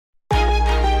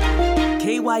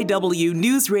KYW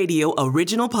News Radio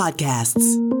original podcasts.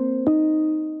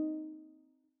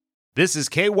 This is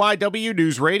KYW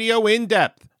News Radio In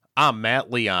Depth. I'm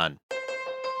Matt Leon.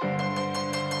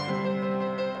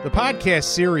 The podcast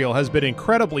Serial has been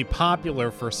incredibly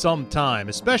popular for some time,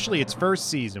 especially its first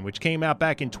season, which came out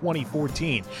back in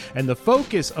 2014. And the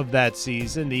focus of that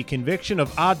season, the conviction of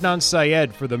Adnan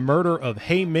Syed for the murder of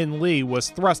Hae Min Lee,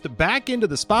 was thrust back into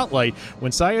the spotlight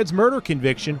when Syed's murder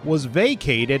conviction was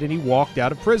vacated and he walked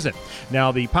out of prison.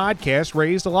 Now, the podcast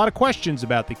raised a lot of questions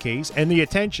about the case, and the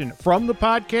attention from the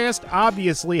podcast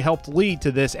obviously helped lead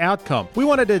to this outcome. We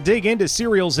wanted to dig into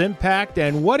Serial's impact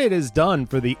and what it has done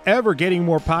for the ever-getting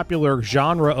more popular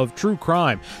genre of true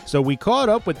crime. So we caught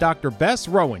up with Dr. Bess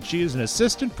Rowan. She is an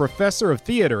assistant professor of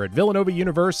theater at Villanova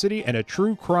University and a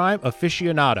true crime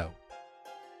aficionado.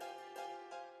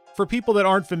 For people that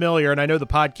aren't familiar, and I know the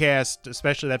podcast,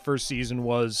 especially that first season,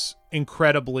 was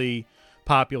incredibly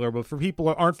popular, but for people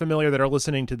that aren't familiar that are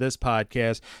listening to this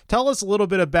podcast, tell us a little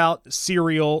bit about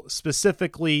Serial,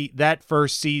 specifically that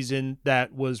first season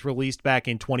that was released back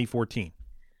in 2014.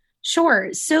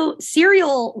 Sure. So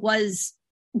Serial was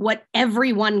what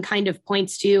everyone kind of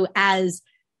points to as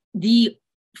the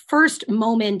first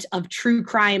moment of true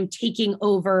crime taking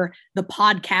over the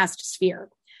podcast sphere.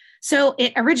 So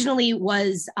it originally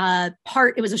was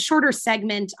it was a shorter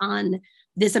segment on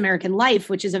This American Life,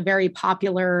 which is a very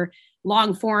popular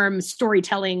long form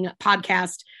storytelling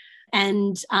podcast.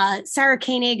 And Sarah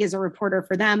Koenig is a reporter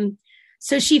for them.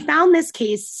 So she found this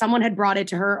case. Someone had brought it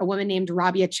to her, a woman named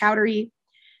Rabia Chowdhury.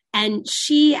 And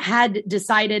she had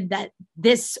decided that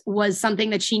this was something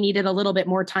that she needed a little bit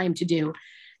more time to do.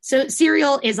 So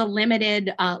Serial is a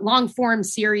limited long form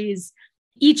series.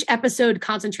 Each episode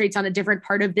concentrates on a different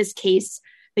part of this case,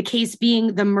 the case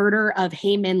being the murder of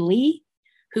Hae Min Lee,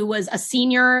 who was a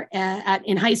senior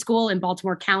in high school in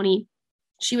Baltimore County.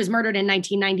 She was murdered in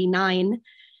 1999.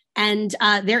 And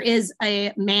there is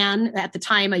a man at the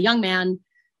time, a young man,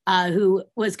 who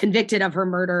was convicted of her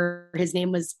murder. His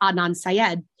name was Adnan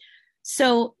Syed.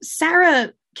 So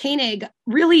Sarah Koenig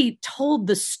really told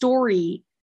the story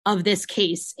of this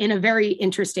case in a very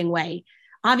interesting way.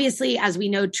 Obviously, as we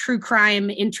know, true crime,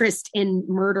 interest in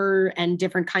murder and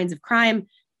different kinds of crime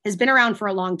has been around for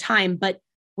a long time. But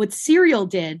what Serial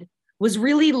did was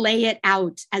really lay it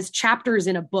out as chapters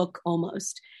in a book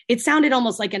almost. It sounded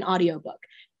almost like an audiobook.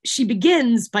 She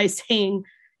begins by saying,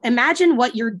 imagine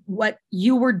what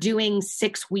you were doing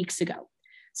 6 weeks ago.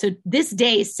 So this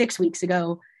day, 6 weeks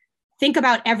ago, think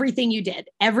about everything you did,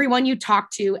 everyone you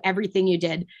talked to, everything you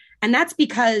did. And that's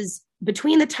because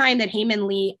between the time that Hae Min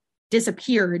Lee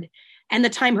disappeared and the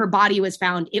time her body was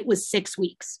found, it was 6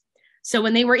 weeks. So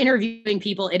when they were interviewing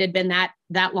people, it had been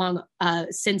that long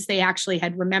since they actually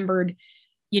had remembered,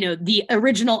 the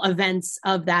original events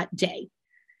of that day.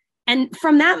 And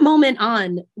from that moment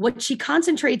on, what she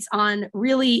concentrates on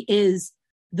really is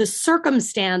the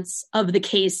circumstance of the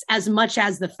case as much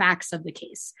as the facts of the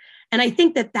case. And I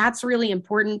think that that's really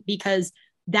important because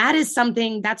that is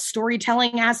something, that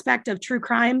storytelling aspect of true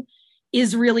crime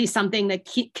is really something that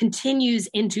continues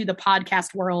into the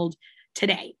podcast world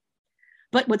today.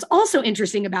 But what's also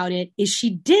interesting about it is she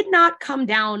did not come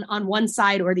down on one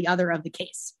side or the other of the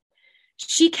case.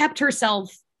 She kept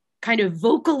herself kind of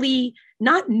vocally,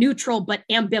 not neutral, but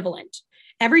ambivalent.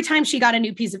 Every time she got a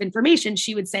new piece of information,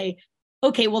 she would say,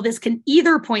 okay, well, this can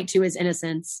either point to his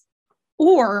innocence,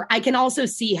 or I can also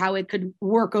see how it could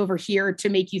work over here to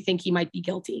make you think he might be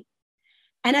guilty.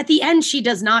 And at the end, she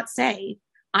does not say,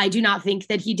 I do not think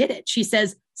that he did it. She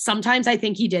says, sometimes I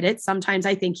think he did it. Sometimes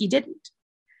I think he didn't.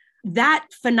 That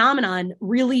phenomenon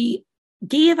really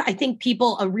gave, I think,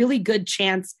 people a really good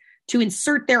chance to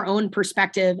insert their own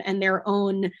perspective and their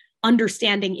own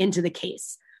understanding into the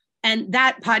case. And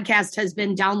that podcast has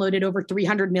been downloaded over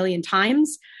 300 million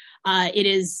times. It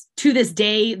is, to this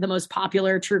day, the most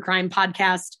popular true crime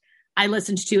podcast. I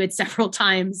listened to it several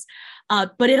times,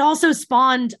 but it also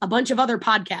spawned a bunch of other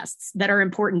podcasts that are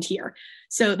important here.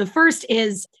 So the first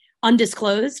is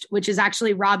Undisclosed, which is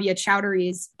actually Rabia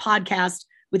Chowdhury's podcast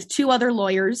with two other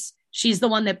lawyers. She's the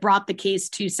one that brought the case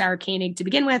to Sarah Koenig to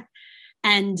begin with.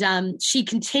 And she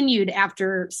continued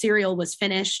after Serial was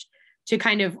finished to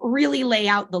kind of really lay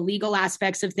out the legal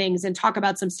aspects of things and talk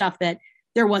about some stuff that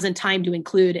there wasn't time to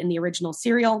include in the original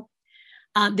Serial.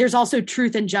 There's also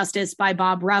Truth and Justice by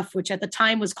Bob Ruff, which at the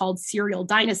time was called Serial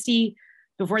Dynasty,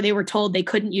 before they were told they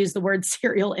couldn't use the word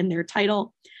serial in their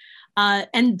title.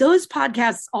 And those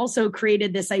podcasts also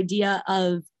created this idea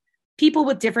of people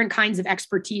with different kinds of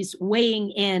expertise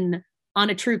weighing in on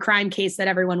a true crime case that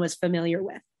everyone was familiar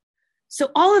with.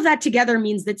 So all of that together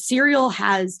means that Serial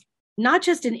has not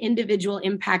just an individual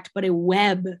impact, but a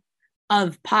web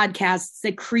of podcasts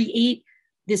that create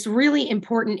this really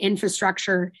important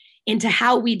infrastructure into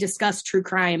how we discuss true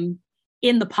crime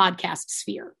in the podcast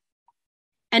sphere.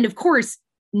 And of course,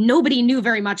 nobody knew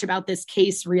very much about this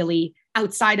case really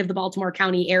outside of the Baltimore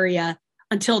County area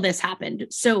until this happened.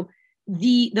 So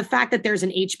the fact that there's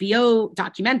an HBO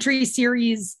documentary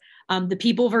series, The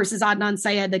People versus Adnan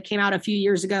Syed, that came out a few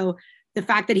years ago, the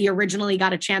fact that he originally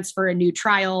got a chance for a new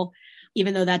trial,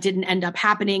 even though that didn't end up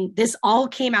happening, this all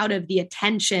came out of the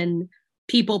attention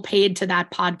people paid to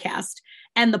that podcast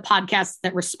and the podcasts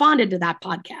that responded to that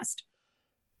podcast.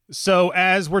 So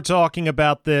as we're talking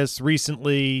about this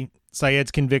recently,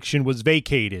 Syed's conviction was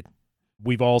vacated.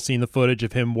 We've all seen the footage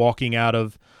of him walking out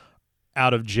of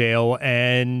jail,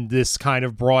 and this kind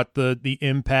of brought the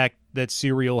impact that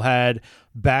Serial had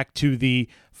back to the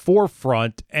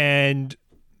forefront. And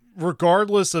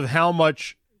regardless of how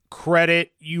much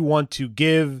credit you want to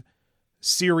give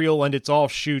Serial and its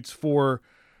offshoots for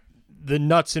the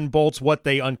nuts and bolts, what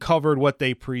they uncovered, what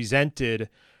they presented,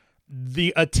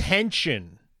 the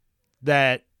attention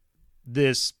that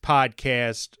this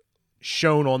podcast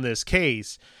shown on this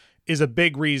case is a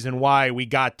big reason why we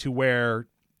got to where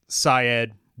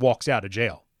Syed walks out of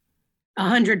jail.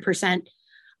 100%.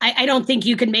 I don't think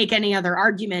you can make any other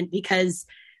argument, because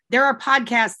there are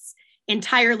podcasts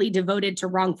entirely devoted to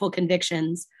wrongful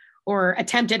convictions or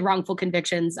attempted wrongful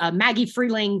convictions. Maggie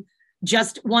Freeling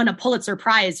just won a Pulitzer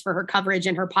Prize for her coverage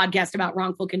in her podcast about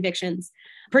wrongful convictions,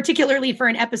 particularly for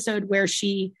an episode where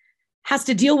she has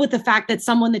to deal with the fact that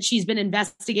someone that she's been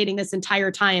investigating this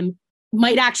entire time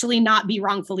might actually not be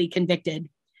wrongfully convicted.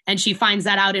 And she finds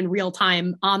that out in real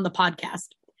time on the podcast.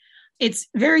 It's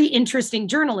very interesting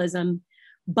journalism,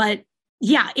 but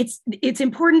yeah, it's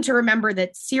important to remember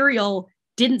that Serial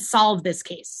didn't solve this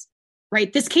case,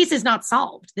 right? This case is not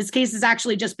solved. This case has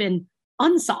actually just been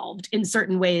unsolved in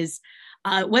certain ways.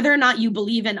 Whether or not you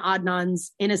believe in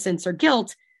Adnan's innocence or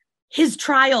guilt, his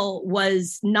trial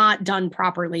was not done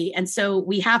properly. And so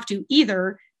we have to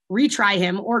either retry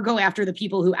him or go after the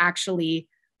people who actually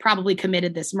probably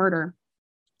committed this murder.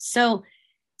 So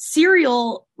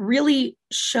Serial really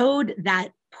showed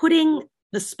that putting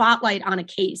the spotlight on a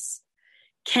case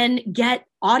can get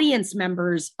audience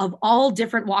members of all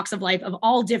different walks of life, of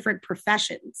all different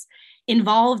professions,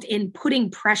 involved in putting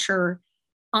pressure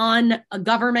on a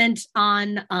government,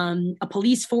 on a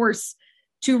police force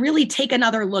to really take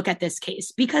another look at this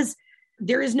case, because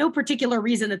there is no particular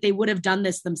reason that they would have done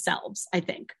this themselves, I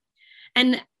think.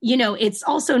 And, it's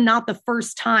also not the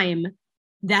first time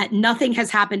that nothing has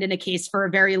happened in a case for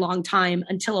a very long time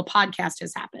until a podcast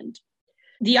has happened.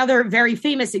 The other very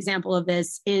famous example of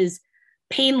this is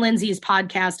Payne Lindsay's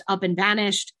podcast, Up and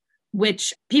Vanished,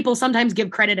 which people sometimes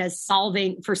give credit as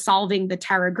solving the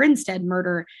Tara Grinstead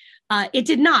murder. It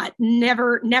did not.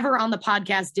 Never on the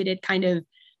podcast did it kind of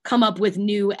come up with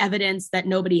new evidence that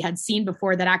nobody had seen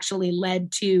before that actually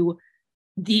led to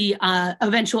the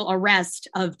eventual arrest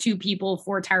of two people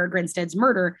for Tara Grinstead's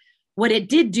murder. What it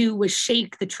did do was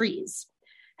shake the trees.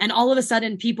 And all of a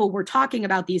sudden, people were talking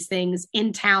about these things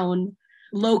in town,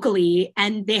 locally,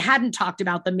 and they hadn't talked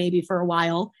about them maybe for a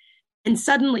while. And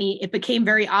suddenly it became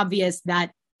very obvious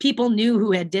that people knew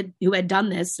who had done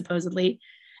this, supposedly.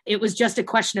 It was just a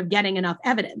question of getting enough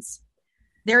evidence.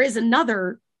 There is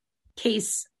another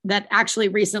case that actually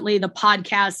recently the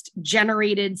podcast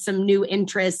generated some new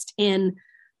interest in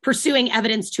pursuing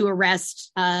evidence to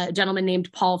arrest a gentleman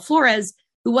named Paul Flores,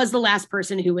 who was the last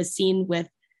person who was seen with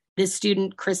this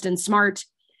student, Kristen Smart.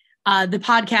 The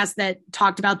podcast that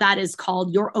talked about that is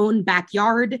called Your Own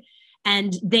Backyard.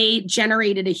 And they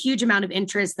generated a huge amount of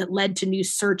interest that led to new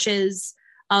searches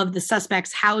of the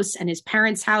suspect's house and his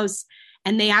parents' house.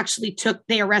 And they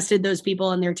arrested those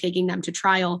people and they're taking them to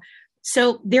trial.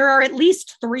 So there are at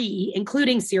least 3,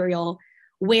 including Serial,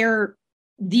 where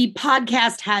the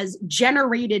podcast has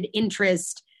generated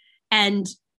interest and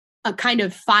a kind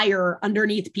of fire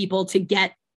underneath people to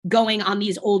get going on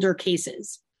these older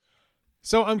cases.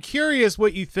 So I'm curious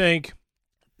what you think.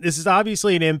 This is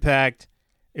obviously an impact.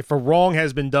 If a wrong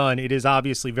has been done, it is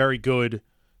obviously very good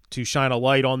to shine a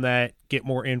light on that, get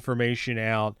more information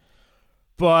out.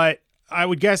 But I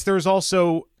would guess there's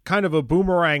also kind of a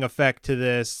boomerang effect to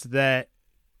this, that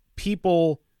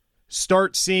people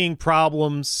start seeing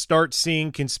problems, start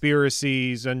seeing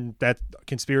conspiracies, and that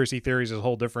conspiracy theories is a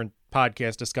whole different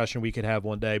podcast discussion we could have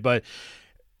one day. But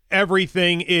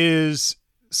everything is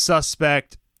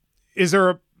suspect. Is there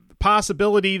a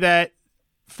possibility that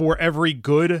for every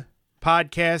good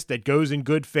podcast that goes in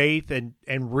good faith and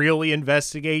really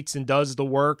investigates and does the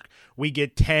work, we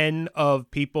get 10 of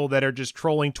people that are just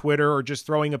trolling Twitter or just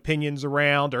throwing opinions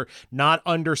around or not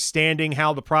understanding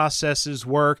how the processes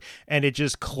work, and it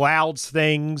just clouds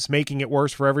things, making it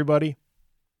worse for everybody?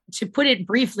 To put it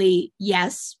briefly,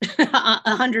 yes,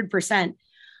 100%.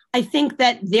 I think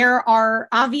that there are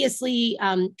obviously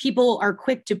people are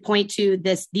quick to point to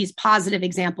these positive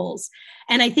examples.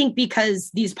 And I think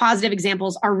because these positive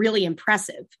examples are really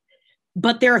impressive,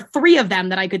 but there are 3 of them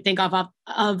that I could think of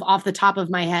off the top of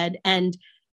my head. And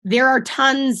there are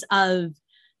tons of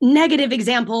negative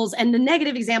examples. And the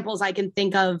negative examples I can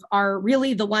think of are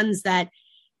really the ones that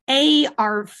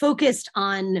are focused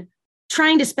on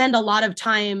trying to spend a lot of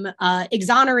time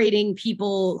exonerating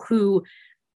people who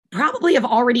probably have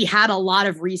already had a lot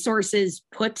of resources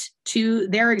put to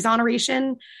their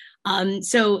exoneration.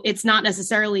 So it's not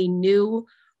necessarily new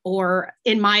or,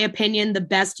 in my opinion, the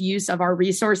best use of our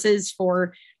resources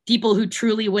for people who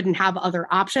truly wouldn't have other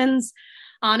options.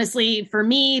 Honestly, for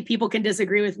me, people can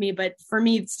disagree with me, but for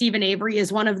me, Stephen Avery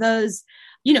is one of those.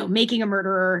 Making a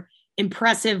Murderer,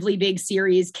 impressively big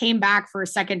series, came back for a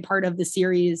second part of the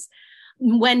series.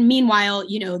 When meanwhile,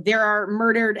 there are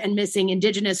murdered and missing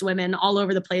Indigenous women all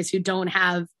over the place who don't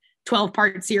have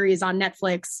 12-part series on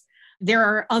Netflix. There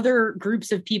are other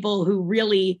groups of people who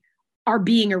really are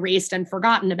being erased and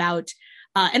forgotten about.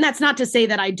 And that's not to say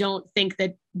that I don't think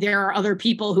that there are other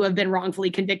people who have been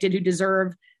wrongfully convicted who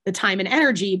deserve the time and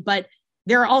energy, but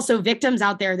there are also victims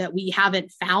out there that we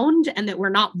haven't found and that we're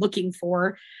not looking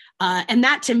for. And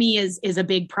that to me is a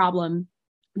big problem.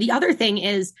 The other thing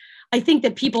is, I think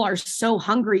that people are so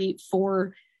hungry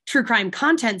for true crime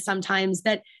content sometimes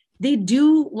that they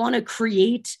do want to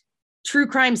create true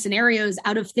crime scenarios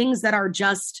out of things that are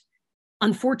just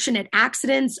unfortunate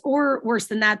accidents, or worse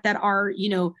than that are,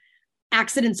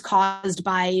 accidents caused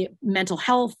by mental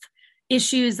health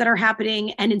issues that are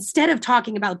happening. And instead of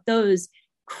talking about those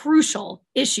crucial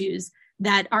issues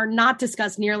that are not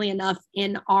discussed nearly enough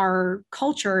in our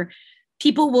culture,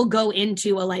 people will go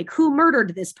into who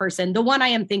murdered this person? The one I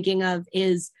am thinking of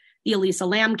is the Elisa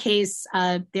Lam case.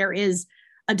 There is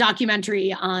a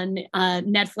documentary on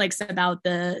Netflix about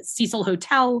the Cecil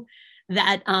Hotel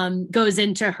that goes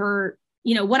into her,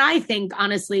 what I think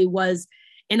honestly was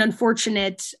an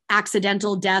unfortunate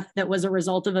accidental death that was a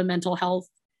result of a mental health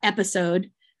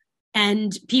episode.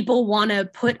 And people want to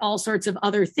put all sorts of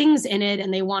other things in it.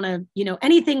 And they want to,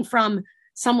 anything from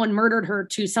someone murdered her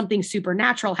to something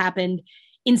supernatural happened,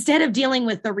 instead of dealing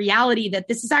with the reality that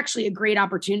this is actually a great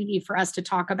opportunity for us to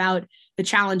talk about the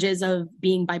challenges of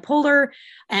being bipolar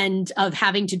and of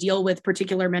having to deal with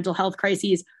particular mental health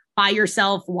crises by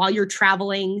yourself while you're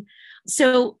traveling.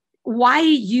 So why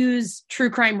use true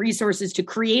crime resources to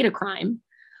create a crime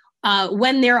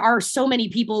when there are so many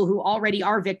people who already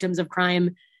are victims of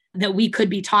crime that we could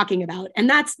be talking about? And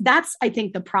that's I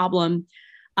think, the problem.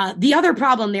 The other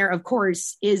problem there, of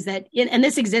course, is that, and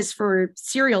this exists for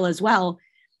Serial as well,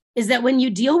 is that when you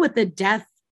deal with the death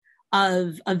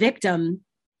of a victim,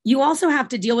 you also have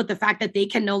to deal with the fact that they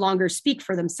can no longer speak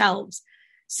for themselves.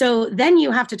 So then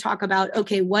you have to talk about,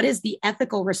 okay, what is the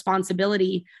ethical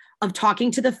responsibility of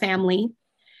talking to the family?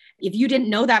 If you didn't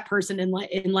know that person in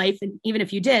life, and even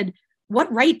if you did,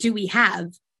 what right do we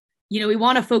have? We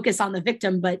want to focus on the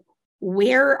victim, but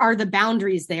where are the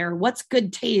boundaries there? What's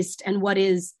good taste and what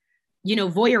is,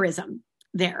 voyeurism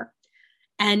there?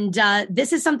 And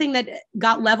this is something that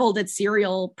got leveled at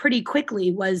Serial pretty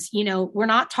quickly was, we're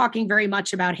not talking very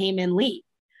much about Hae Min Lee.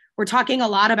 We're talking a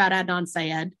lot about Adnan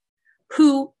Syed,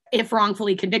 who, if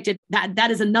wrongfully convicted,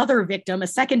 that is another victim, a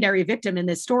secondary victim in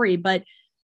this story, but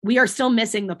we are still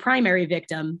missing the primary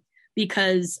victim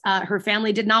because her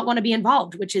family did not want to be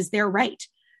involved, which is their right.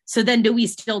 So then do we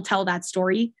still tell that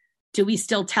story? Do we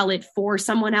still tell it for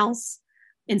someone else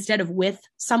instead of with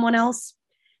someone else?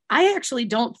 I actually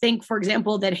don't think, for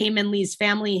example, that Hae Min Lee's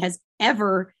family has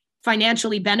ever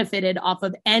financially benefited off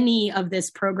of any of this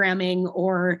programming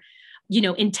or,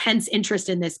 intense interest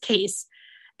in this case.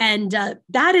 And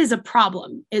that is a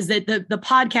problem, is that the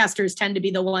podcasters tend to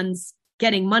be the ones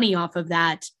getting money off of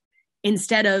that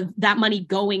instead of that money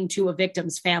going to a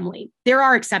victim's family. There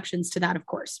are exceptions to that, of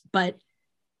course, but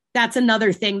that's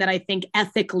another thing that I think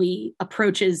ethically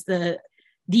approaches the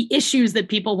issues that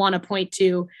people want to point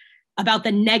to about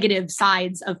the negative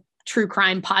sides of true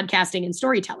crime podcasting and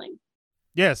storytelling.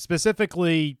 Yeah,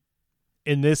 specifically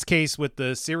in this case with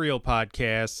the Serial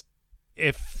podcast,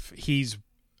 if he's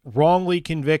wrongly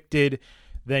convicted,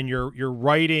 then you're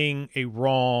righting a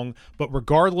wrong. But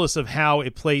regardless of how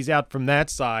it plays out from that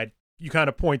side, you kind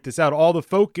of point this out. All the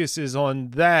focus is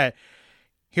on that.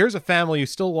 Here's a family who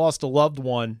still lost a loved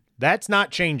one That's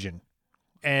not changing.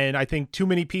 And I think too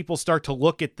many people start to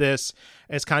look at this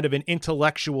as kind of an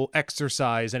intellectual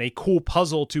exercise and a cool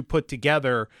puzzle to put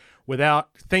together without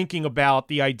thinking about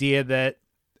the idea that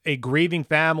a grieving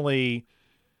family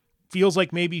feels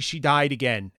like maybe she died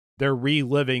again. They're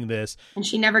reliving this. And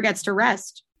she never gets to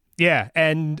rest. Yeah.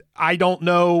 And I don't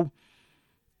know,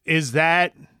 is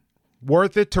that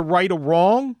worth it to right a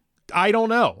wrong? I don't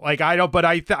know. But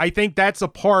I think that's a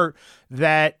part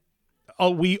that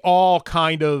we all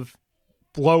kind of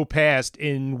blow past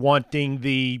in wanting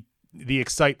the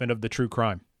excitement of the true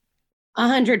crime.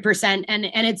 100%. And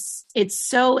it's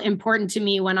so important to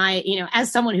me when I,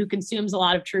 as someone who consumes a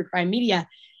lot of true crime media,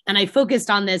 and I focused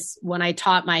on this when I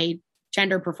taught my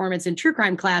gender performance in true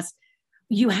crime class,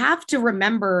 you have to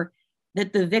remember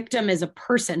that the victim is a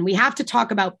person. We have to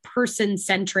talk about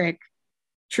person-centric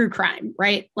true crime,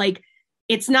 right? Like,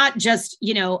 it's not just,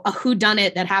 a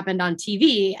whodunit that happened on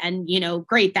TV and,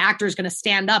 great, the actor is going to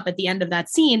stand up at the end of that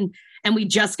scene and we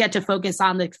just get to focus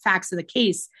on the facts of the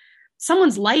case.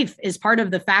 Someone's life is part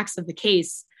of the facts of the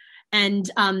case. And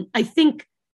I think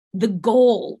the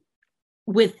goal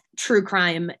with true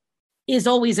crime is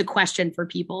always a question for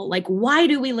people. Like, why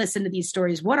do we listen to these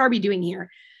stories? What are we doing here?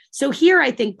 So here,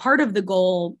 I think part of the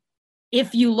goal,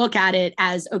 if you look at it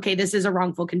as, okay, this is a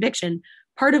wrongful conviction,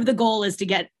 part of the goal is to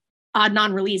get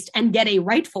Adnan released and get a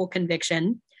rightful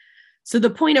conviction. So the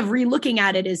point of relooking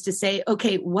at it is to say,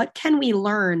 okay, what can we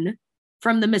learn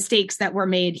from the mistakes that were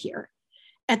made here?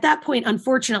 At that point,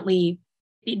 unfortunately,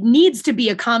 it needs to be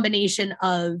a combination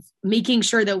of making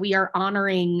sure that we are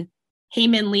honoring Hae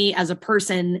Min Lee as a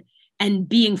person and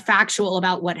being factual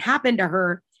about what happened to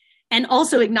her, and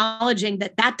also acknowledging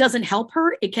that that doesn't help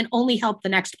her. It can only help the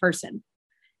next person.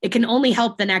 It can only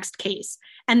help the next case.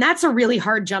 And that's a really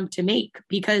hard jump to make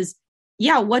because,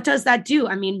 yeah, what does that do?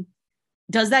 I mean,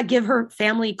 does that give her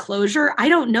family closure? I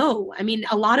don't know. I mean,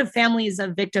 a lot of families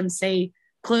of victims say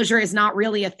closure is not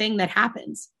really a thing that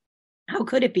happens. How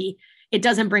could it be? It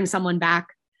doesn't bring someone back.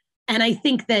 And I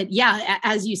think that, yeah,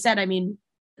 as you said, I mean,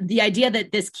 the idea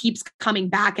that this keeps coming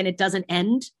back and it doesn't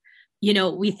end,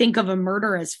 we think of a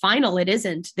murder as final. It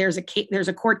isn't. There's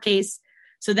a court case.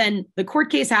 So then the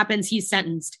court case happens. He's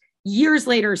sentenced. Years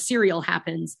later, serial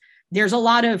happens. There's a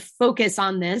lot of focus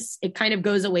on this. It kind of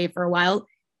goes away for a while.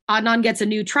 Adnan gets a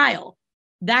new trial.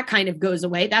 That kind of goes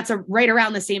away. That's right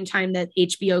around the same time that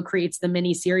HBO creates the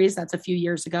miniseries. That's a few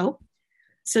years ago.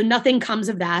 So nothing comes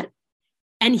of that.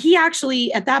 And he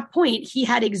actually, at that point, he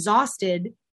had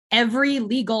exhausted every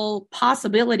legal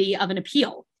possibility of an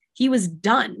appeal. He was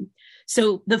done.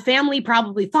 So the family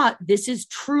probably thought this is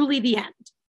truly the end.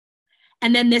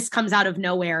 And then this comes out of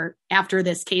nowhere after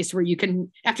this case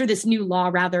after this new law,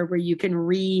 where you can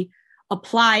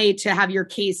reapply to have your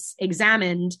case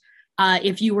examined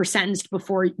if you were sentenced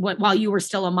while you were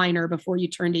still a minor before you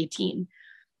turned 18.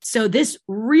 So this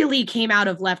really came out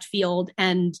of left field.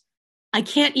 And I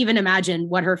can't even imagine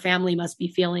what her family must be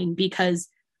feeling because,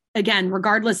 again,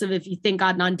 regardless of if you think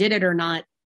Adnan did it or not,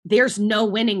 there's no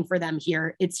winning for them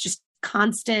here. It's just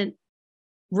constant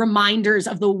reminders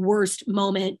of the worst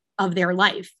moment of their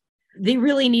life. They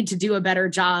really need to do a better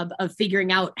job of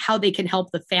figuring out how they can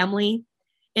help the family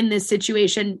in this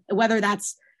situation, whether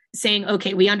that's saying,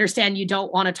 okay, we understand you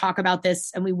don't want to talk about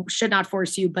this and we should not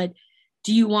force you, but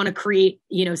do you want to create,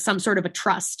 some sort of a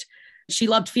trust? She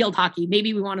loved field hockey.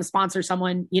 Maybe we want to sponsor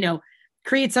someone,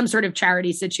 create some sort of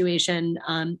charity situation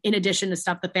in addition to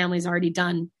stuff the family's already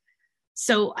done.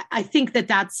 So I think that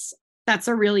that's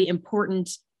a really important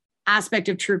aspect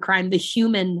of true crime, the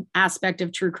human aspect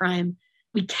of true crime.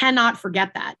 We cannot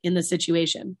forget that in the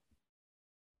situation.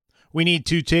 We need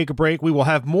to take a break. We will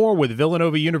have more with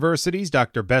Villanova University's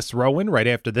Dr. Bess Rowan right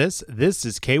after this. This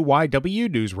is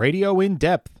KYW News Radio In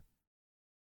Depth.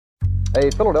 A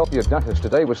Philadelphia dentist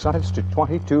today was sentenced to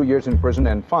 22 years in prison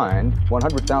and fined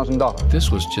 $100,000.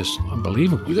 This was just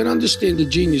unbelievable. You got to understand the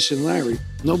genius in Larry.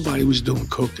 Nobody was doing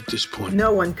coke at this point.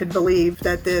 No one could believe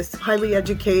that this highly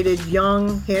educated,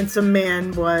 young, handsome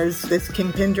man was this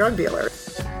kingpin drug dealer.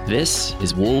 This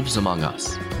is Wolves Among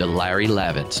Us, the Larry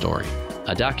Lavin story,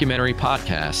 a documentary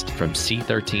podcast from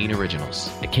C13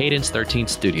 Originals, a Cadence 13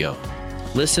 studio.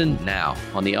 Listen now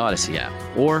on the Odyssey app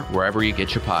or wherever you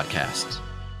get your podcasts.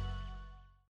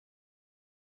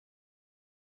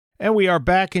 And we are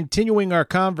back continuing our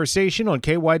conversation on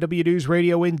KYW News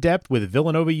Radio In Depth with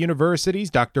Villanova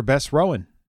University's Dr. Bess Rowan.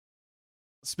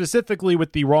 Specifically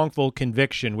with the wrongful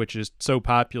conviction, which is so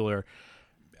popular,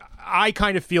 I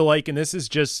kind of feel like, and this is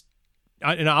just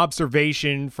an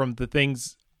observation from the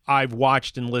things I've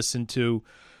watched and listened to,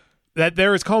 that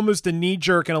there is almost a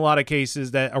knee-jerk in a lot of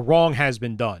cases that a wrong has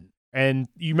been done. And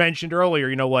you mentioned earlier,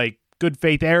 good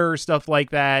faith error, stuff like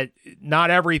that. Not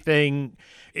everything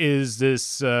is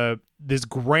this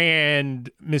grand,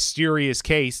 mysterious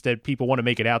case that people want to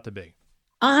make it out to be.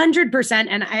 100%.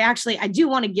 And I do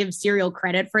want to give Serial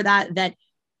credit for that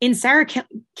in Sarah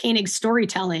Koenig's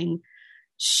storytelling,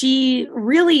 she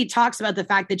really talks about the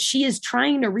fact that she is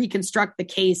trying to reconstruct the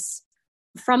case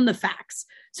from the facts.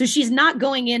 So she's not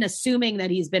going in assuming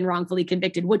that he's been wrongfully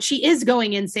convicted. What she is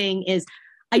going in saying is,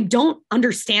 I don't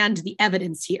understand the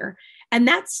evidence here. And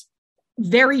that's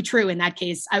very true in that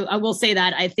case. I will say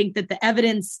that. I think that the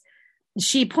evidence,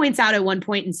 she points out at one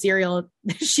point in Serial,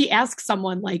 she asks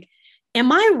someone like,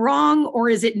 am I wrong, or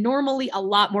is it normally a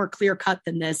lot more clear cut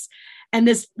than this? And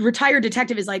this retired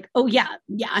detective is like, oh yeah.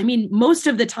 I mean, most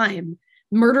of the time,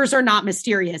 murders are not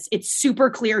mysterious. It's super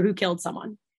clear who killed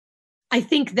someone. I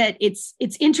think that it's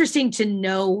interesting to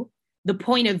know the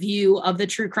point of view of the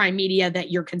true crime media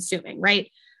that you're consuming, right?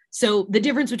 So the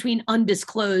difference between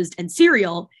Undisclosed and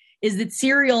Serial is that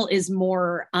Serial is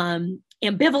more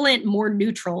ambivalent, more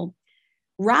neutral.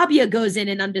 Rabia goes in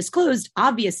and Undisclosed,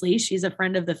 obviously, she's a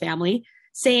friend of the family,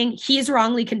 saying he's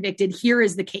wrongly convicted. Here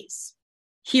is the case.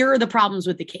 Here are the problems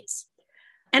with the case.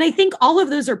 And I think all of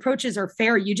those approaches are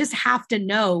fair. You just have to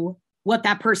know what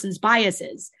that person's bias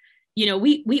is. You know,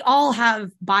 we all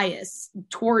have bias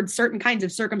towards certain kinds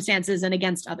of circumstances and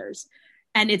against others.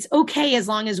 And it's okay as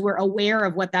long as we're aware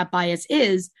of what that bias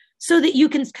is so that you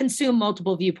can consume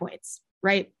multiple viewpoints,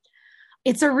 right?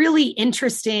 It's a really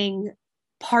interesting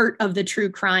part of the true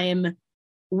crime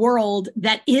world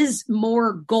that is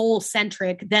more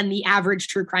goal-centric than the average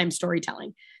true crime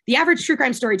storytelling. The average true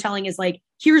crime storytelling is like,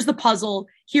 here's the puzzle,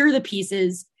 here are the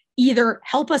pieces, either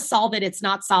help us solve it, it's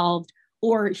not solved,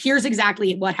 or here's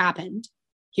exactly what happened.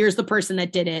 Here's the person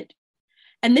that did it.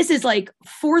 And this is like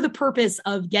for the purpose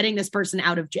of getting this person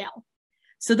out of jail.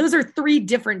 So those are three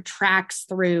different tracks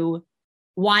through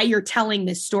why you're telling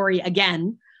this story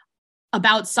again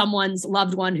about someone's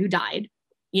loved one who died.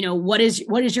 You know, what is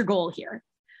your goal here?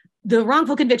 The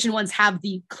wrongful conviction ones have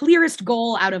the clearest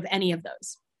goal out of any of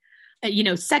those. You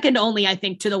know, second only, I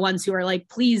think, to the ones who are like,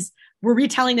 please, we're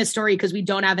retelling this story because we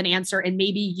don't have an answer and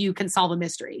maybe you can solve a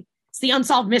mystery. It's the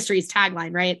Unsolved Mysteries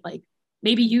tagline, right? Like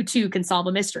maybe you too can solve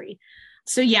a mystery.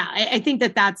 So yeah, I think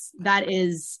that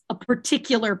is a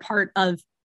particular part of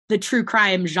the true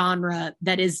crime genre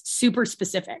that is super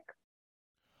specific.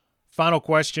 Final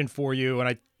question for you, and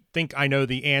I think I know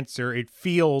the answer. It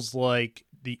feels like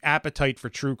the appetite for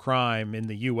true crime in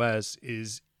the U.S.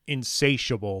 is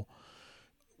insatiable.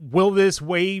 Will this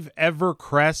wave ever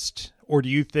crest, or do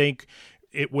you think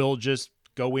it will just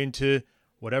go into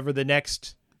whatever the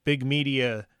next big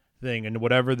media thing and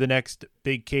whatever the next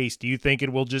big case? Do you think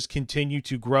it will just continue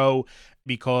to grow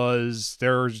because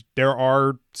there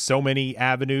are so many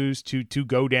avenues to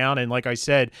go down? And like I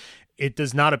said, it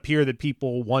does not appear that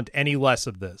people want any less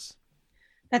of this.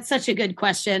 That's such a good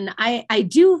question. I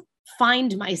do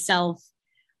find myself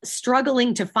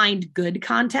struggling to find good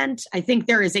content. I think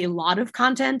there is a lot of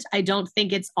content. I don't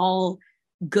think it's all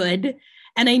good.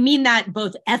 And I mean that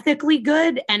both ethically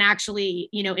good and actually,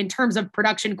 you know, in terms of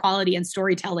production quality and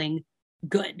storytelling,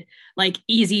 good, like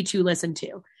easy to listen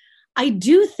to. I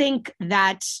do think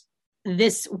that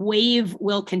this wave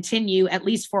will continue, at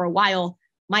least for a while.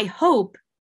 My hope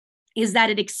is that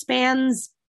it expands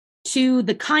to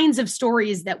the kinds of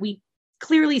stories that we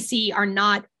clearly see are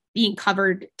not being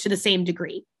covered to the same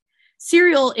degree.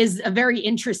 Serial is a very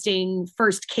interesting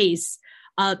first case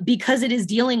because it is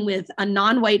dealing with a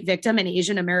non-white victim, an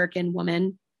Asian American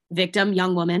woman victim,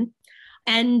 young woman,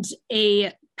 and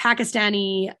a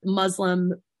Pakistani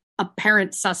Muslim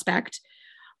apparent suspect.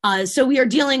 So we are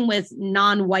dealing with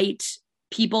non-white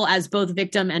people as both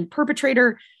victim and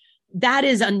perpetrator. That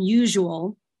is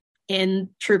unusual in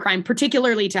true crime,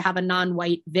 particularly to have a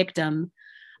non-white victim.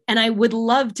 And I would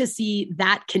love to see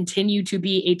that continue to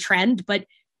be a trend. But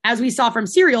as we saw from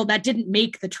Serial, that didn't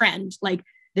make the trend. Like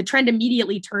the trend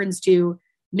immediately turns to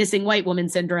missing white woman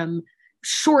syndrome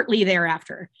shortly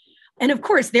thereafter. And of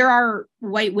course, there are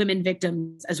white women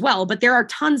victims as well, but there are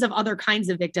tons of other kinds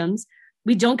of victims.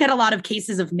 We don't get a lot of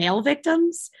cases of male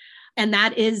victims. And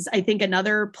that is, I think,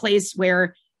 another place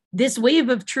where this wave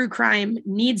of true crime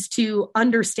needs to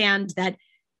understand that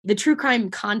the true crime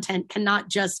content cannot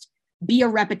just be a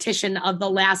repetition of the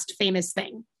last famous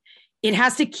thing. It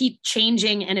has to keep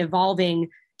changing and evolving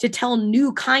to tell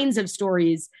new kinds of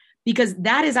stories, because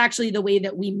that is actually the way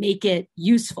that we make it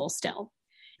useful still.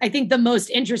 I think the most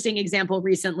interesting example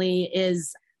recently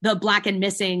is the Black and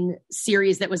Missing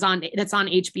series that's on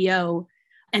HBO.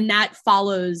 And that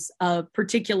follows a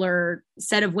particular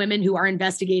set of women who are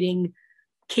investigating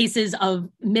cases of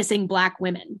missing Black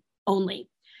women only.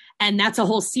 And that's a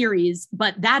whole series.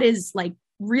 But that is like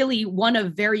really one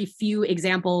of very few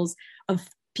examples of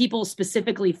people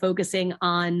specifically focusing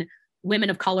on women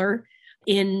of color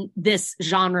in this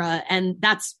genre. And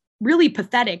that's really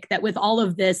pathetic that with all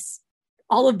of this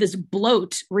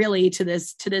bloat really to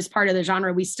this part of the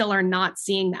genre, we still are not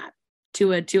seeing that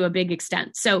to a big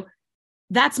extent. So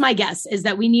that's my guess, is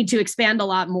that we need to expand a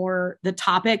lot more the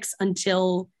topics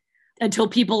until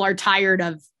people are tired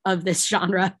of this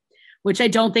genre, which I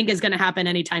don't think is going to happen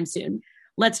anytime soon.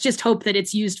 Let's just hope that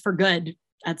it's used for good.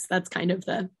 That's kind of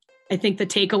I think the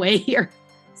takeaway here.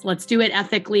 So let's do it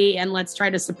ethically, and let's try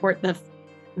to support the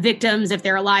victims if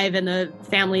they're alive and the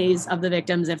families of the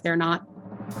victims if they're not.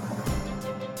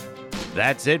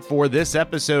 That's it for this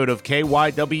episode of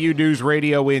KYW News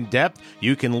Radio In Depth.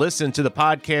 You can listen to the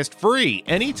podcast free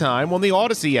anytime on the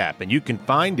Odyssey app, and you can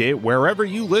find it wherever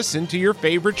you listen to your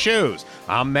favorite shows.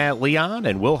 I'm Matt Leon,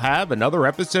 and we'll have another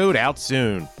episode out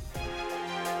soon.